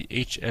disappearance of the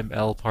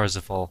HML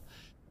Parsifal.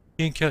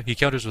 He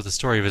counters with a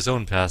story of his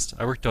own past.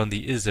 I worked on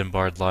the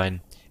Isambard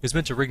line. It was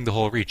meant to ring the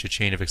whole reach, a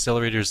chain of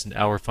accelerators and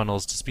hour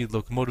funnels to speed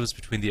locomotives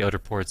between the outer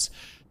ports.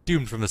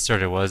 Doomed from the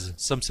start it was.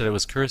 Some said it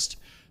was cursed,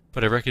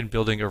 but I reckon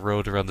building a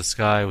road around the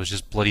sky was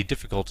just bloody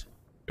difficult.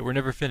 It were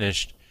never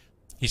finished.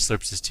 He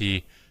slurps his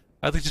tea.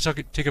 I'd like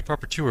to take a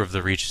proper tour of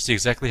the reach, see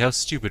exactly how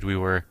stupid we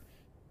were.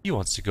 He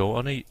wants to go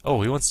on a...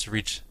 Oh, he wants to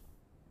reach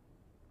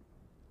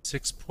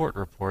 6 port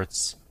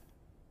reports.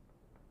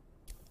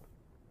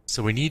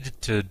 So we need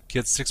to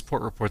get 6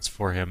 port reports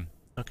for him.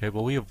 Okay,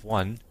 well we have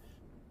 1.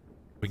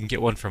 We can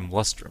get one from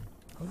Lustrum.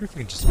 I wonder if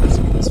we can just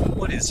investigate this.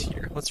 What is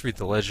here? Let's read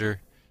the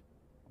ledger.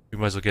 We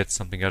might as well get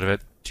something out of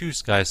it. 2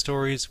 sky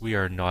stories. We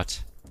are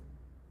not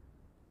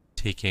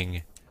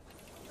taking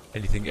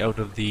anything out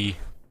of the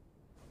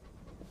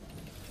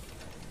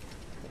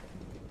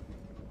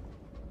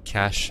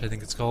cache, I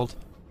think it's called.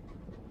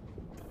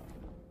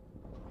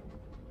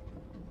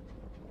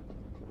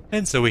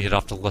 And so we head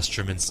off to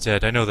Lustrum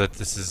instead. I know that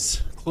this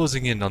is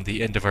closing in on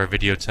the end of our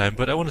video time,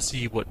 but I want to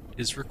see what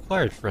is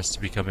required for us to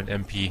become an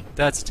MP.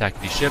 That's a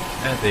tackety ship,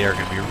 and they are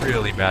going to be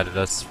really mad at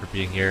us for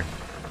being here.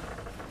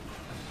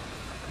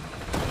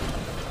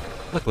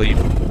 Luckily,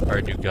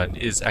 our new gun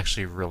is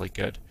actually really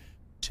good,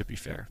 to be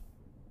fair.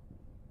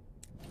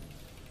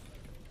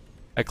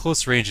 At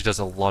close range, it does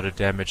a lot of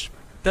damage.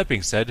 That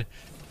being said,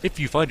 if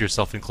you find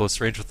yourself in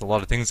close range with a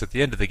lot of things at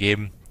the end of the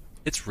game,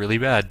 it's really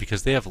bad,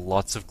 because they have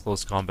lots of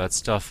close combat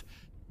stuff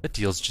that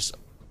deals just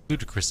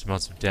ludicrous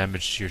amounts of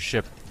damage to your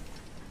ship.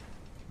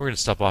 We're gonna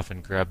stop off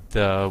and grab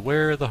the...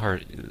 where the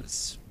heart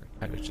is.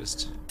 Kind of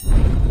just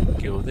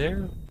go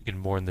there. We can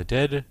mourn the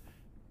dead.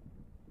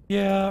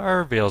 Yeah,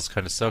 our Veils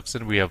kind of sucks,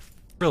 and we have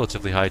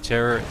relatively high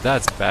terror.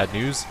 That's bad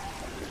news,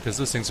 because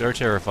those things are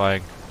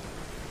terrifying.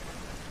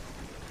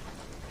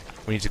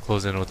 We need to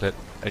close in with it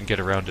and get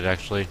around it,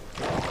 actually.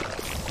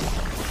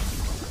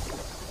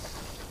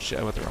 Shit,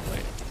 I went the wrong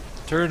way.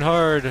 Turn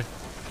hard!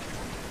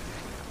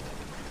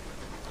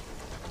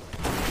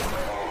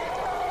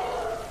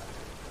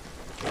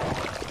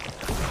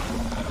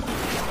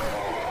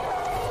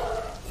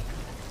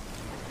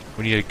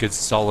 We need a good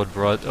solid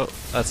broad... Oh,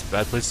 that's a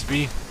bad place to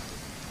be.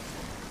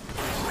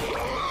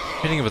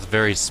 Hitting it with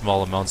very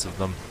small amounts of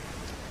them.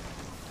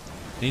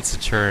 It needs to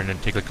turn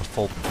and take like a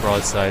full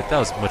broadside. That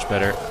was much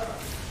better.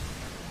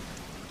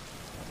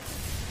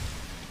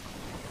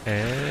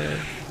 And...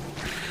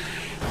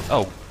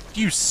 Oh,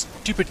 you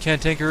stupid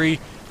cantankery!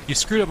 You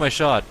screwed up my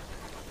shot!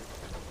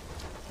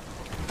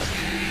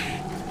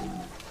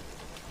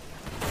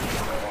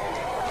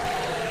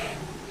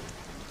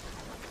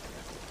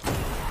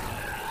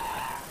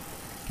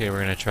 Okay,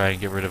 we're gonna try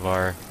and get rid of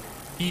our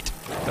heat.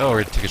 Oh,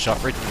 we're gonna take a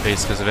shot right to the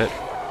face because of it.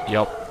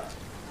 Yup.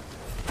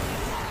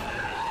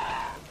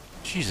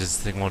 Jesus,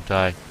 this thing won't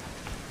die.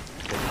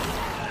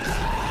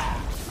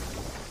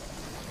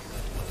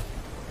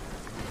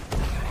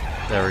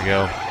 There we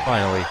go.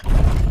 Finally.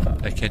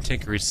 That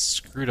cantankerity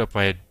screwed up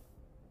my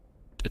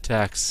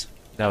attacks.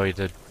 Now we had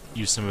to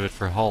use some of it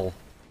for hull.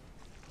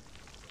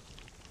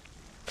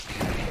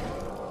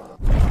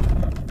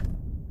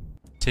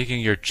 Taking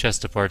your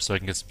chest apart so I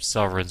can get some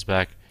sovereigns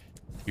back.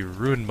 You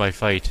ruined my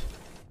fight.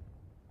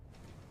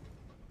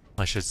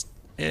 I should...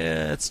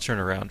 let's turn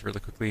around really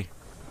quickly.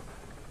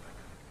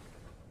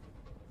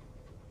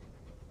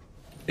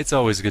 It's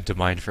always good to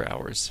mine for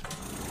hours.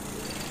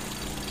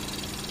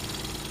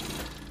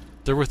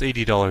 They're worth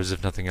 $80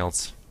 if nothing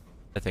else.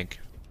 I think.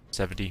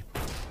 70.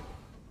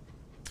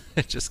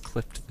 I just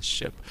clipped the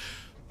ship.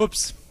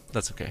 Whoops.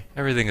 That's okay.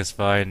 Everything is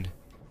fine.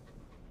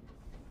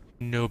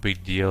 No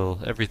big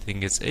deal.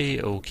 Everything is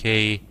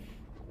A-okay.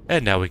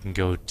 And now we can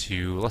go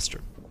to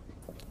Lustrum.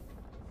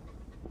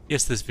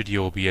 Yes, this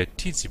video will be a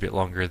teensy bit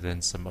longer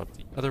than some of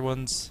the other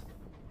ones.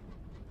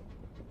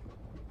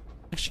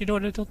 Actually, you know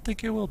what? I don't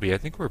think it will be. I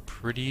think we're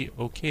pretty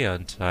okay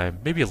on time.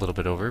 Maybe a little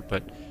bit over,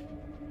 but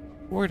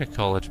we're gonna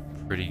call it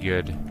pretty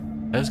good.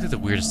 I always get the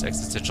weirdest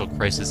existential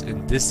crisis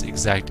in this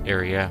exact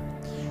area.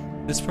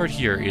 This part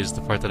here is the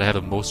part that I have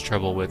the most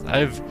trouble with.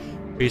 I've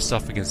faced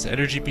off against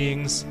energy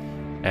beings,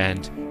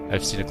 and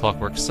I've seen a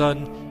clockwork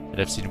sun, and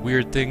I've seen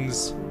weird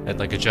things, and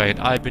like a giant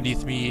eye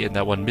beneath me in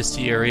that one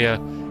misty area.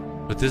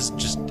 But this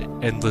just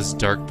endless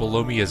dark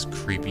below me is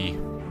creepy.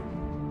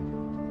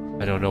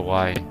 I don't know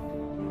why.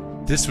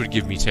 This would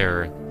give me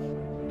terror.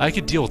 I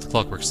could deal with the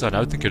clockwork sun. I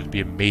would think it would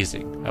be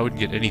amazing. I wouldn't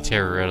get any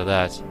terror out of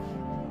that.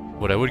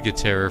 What I would get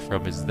terror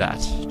from is that.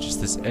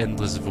 Just this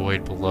endless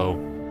void below.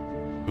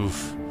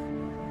 Oof.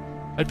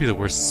 I'd be the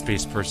worst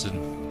space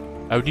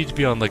person. I would need to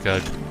be on like a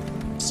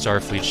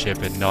Starfleet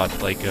ship and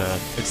not like a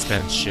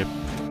Expanse ship.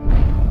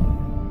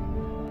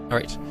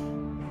 Alright.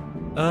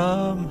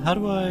 How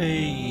do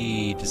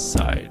I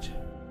decide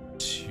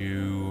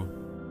to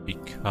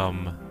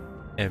become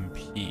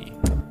MP?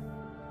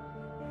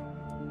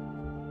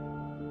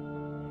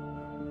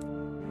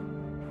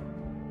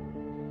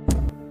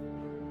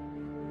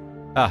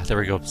 Ah, there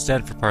we go.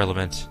 Stand for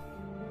Parliament.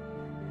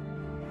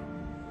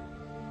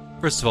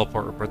 First of all,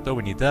 port report though,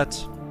 we need that.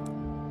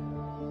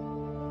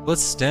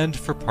 Let's stand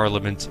for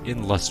Parliament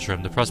in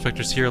Lustrum. The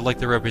prospectors here like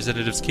their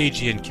representatives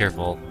cagey and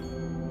careful.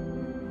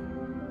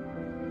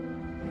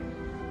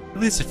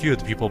 At least a few of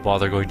the people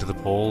bother going to the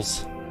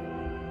polls.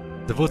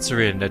 The votes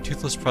are in. A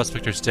toothless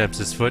prospector stamps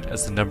his foot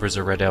as the numbers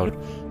are read out.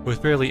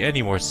 With barely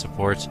any more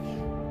support,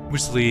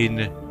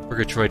 Mousseline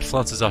Purgatroyd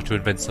flounces off to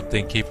invent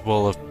something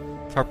capable of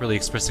properly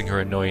expressing her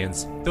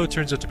annoyance, though it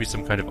turns out to be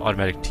some kind of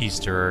automatic tea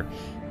stirrer.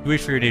 You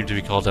wait for your name to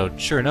be called out.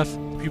 Sure enough,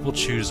 the people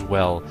choose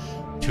well.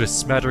 To a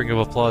smattering of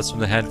applause from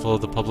the handful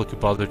of the public who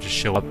bothered to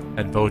show up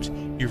and vote,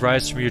 you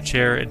rise from your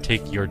chair and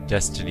take your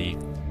destiny.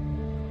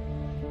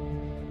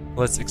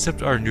 Let's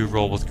accept our new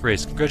role with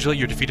grace. Congratulate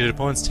your defeated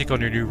opponents. Take on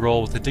your new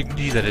role with the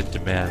dignity that it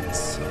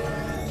demands.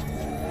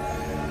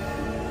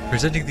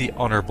 Presenting the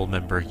honorable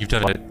member. You've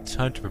done it.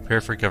 Time to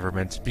prepare for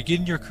government.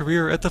 Begin your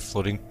career at the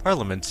floating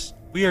parliament.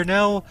 We are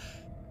now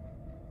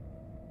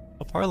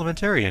a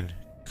parliamentarian.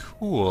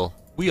 Cool.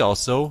 We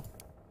also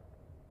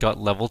got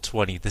level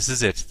 20. This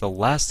is it. The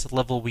last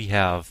level we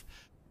have.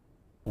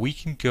 We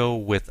can go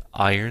with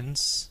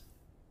irons.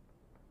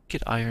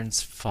 Get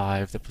irons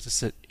 5. That puts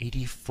us at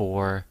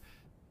 84.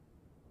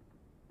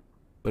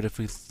 But if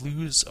we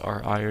lose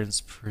our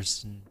irons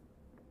person,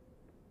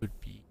 would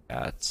be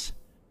at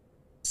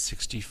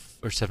 60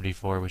 or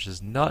 74, which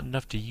is not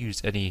enough to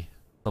use any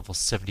level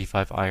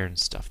 75 iron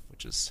stuff,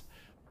 which is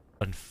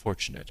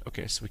unfortunate.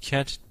 Okay, so we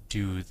can't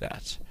do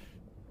that.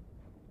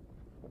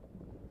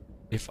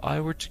 If I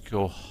were to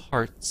go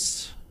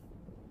hearts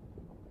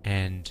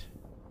and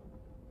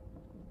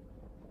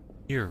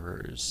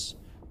mirrors,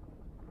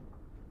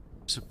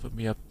 this would put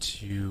me up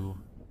to...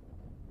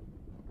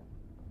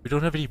 We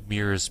don't have any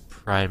mirrors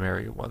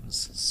primary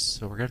ones,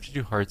 so we're going to have to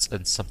do hearts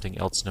and something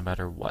else no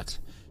matter what.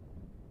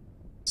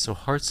 So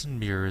hearts and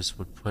mirrors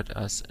would put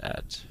us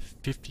at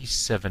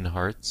 57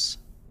 hearts.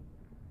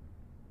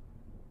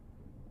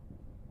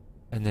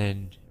 And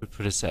then it would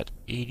put us at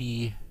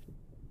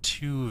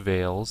 82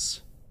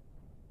 veils.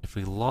 If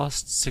we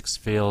lost 6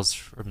 veils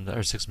from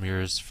or 6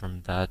 mirrors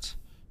from that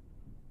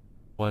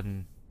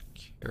one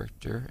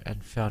character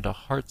and found a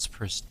hearts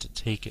person to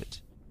take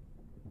it,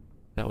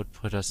 that would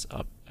put us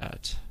up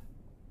at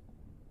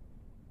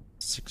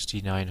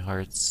 69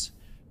 hearts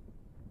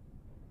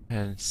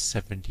and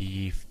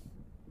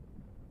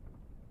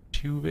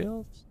 72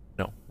 veils?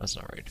 No, that's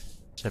not right.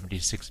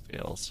 76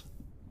 veils.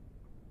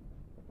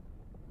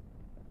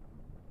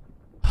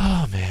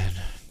 Oh man.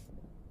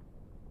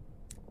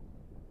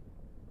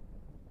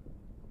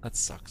 That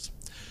sucks.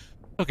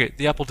 Okay,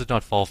 the apple did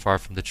not fall far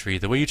from the tree.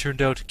 The way you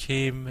turned out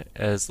came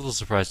as little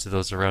surprise to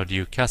those around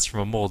you. Cast from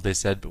a mold, they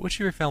said, but which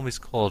of your family's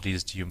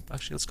qualities do you...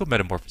 Actually, let's go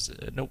metamorphosis.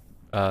 Nope.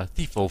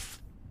 Thief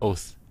oath.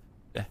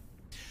 Yeah.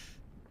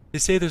 They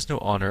say there's no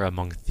honor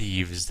among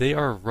thieves. They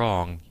are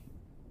wrong.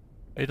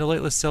 In a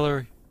lightless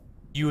cellar,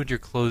 you and your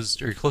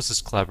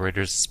closest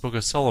collaborators spoke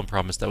a solemn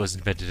promise that was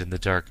invented in the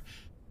dark.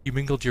 You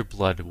mingled your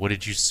blood. What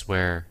did you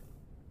swear?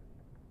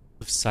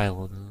 With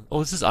silent. Oh,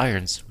 this is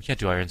irons. We can't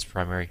do irons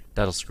primary.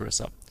 That'll screw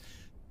us up.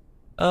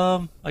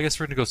 I guess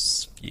we're gonna go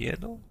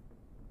scandal?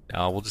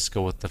 No, we'll just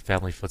go with the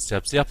family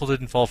footsteps. The apple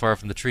didn't fall far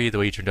from the tree, though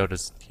he turned out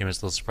as came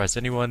as little surprise to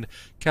anyone.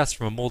 Cast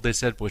from a mold, they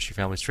said, but which your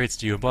family's traits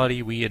do you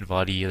embody? We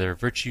embody their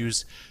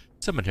virtues.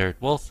 Some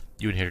inherit wealth,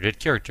 you inherited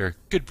character.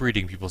 Good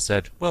breeding, people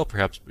said. Well,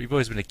 perhaps, but you've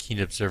always been a keen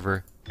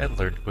observer and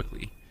learned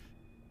quickly.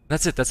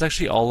 That's it, that's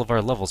actually all of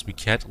our levels. We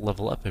can't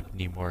level up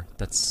anymore.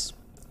 That's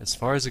as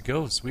far as it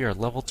goes. We are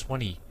level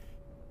 20.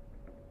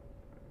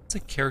 It's a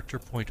character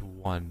point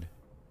 1.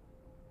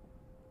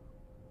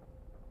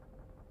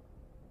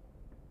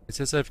 It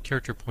says I have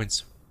character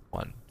points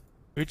 1.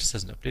 Maybe it just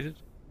hasn't updated.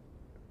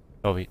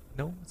 Oh wait,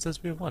 no, it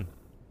says we have 1.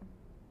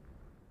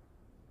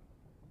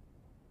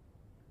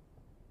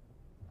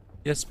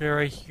 Yes, Bear,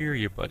 I hear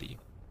you, buddy.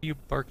 What are you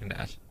barking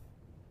at?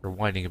 Or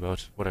whining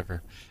about,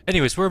 whatever.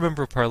 Anyways, we're a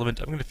member of parliament.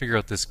 I'm going to figure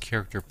out this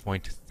character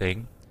point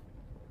thing.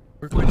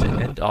 We're going to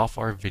end off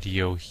our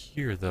video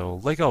here,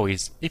 though. Like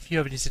always, if you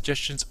have any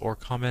suggestions or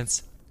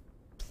comments,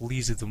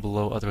 please leave them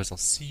below. Otherwise, I'll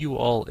see you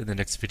all in the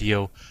next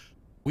video.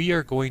 We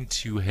are going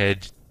to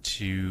head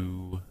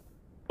to...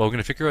 Well, we're going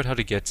to figure out how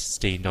to get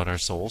stained on our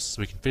souls,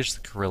 so we can finish the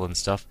Carillion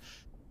stuff.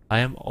 I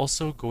am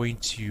also going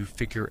to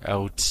figure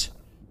out...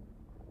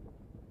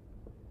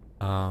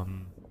 Well,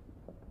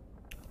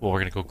 we're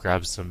going to go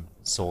grab some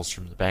souls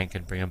from the bank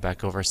and bring them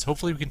back over, so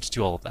hopefully we can just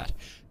do all of that.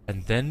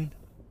 And then...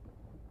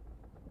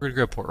 We're going to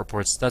grab port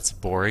reports. That's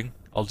boring.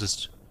 I'll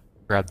just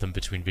grab them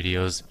between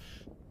videos.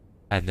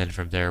 And then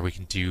from there we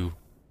can do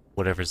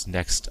whatever's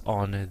next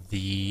on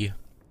the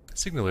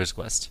Signaler's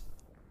quest.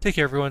 Take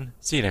care, everyone.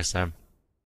 See you next time.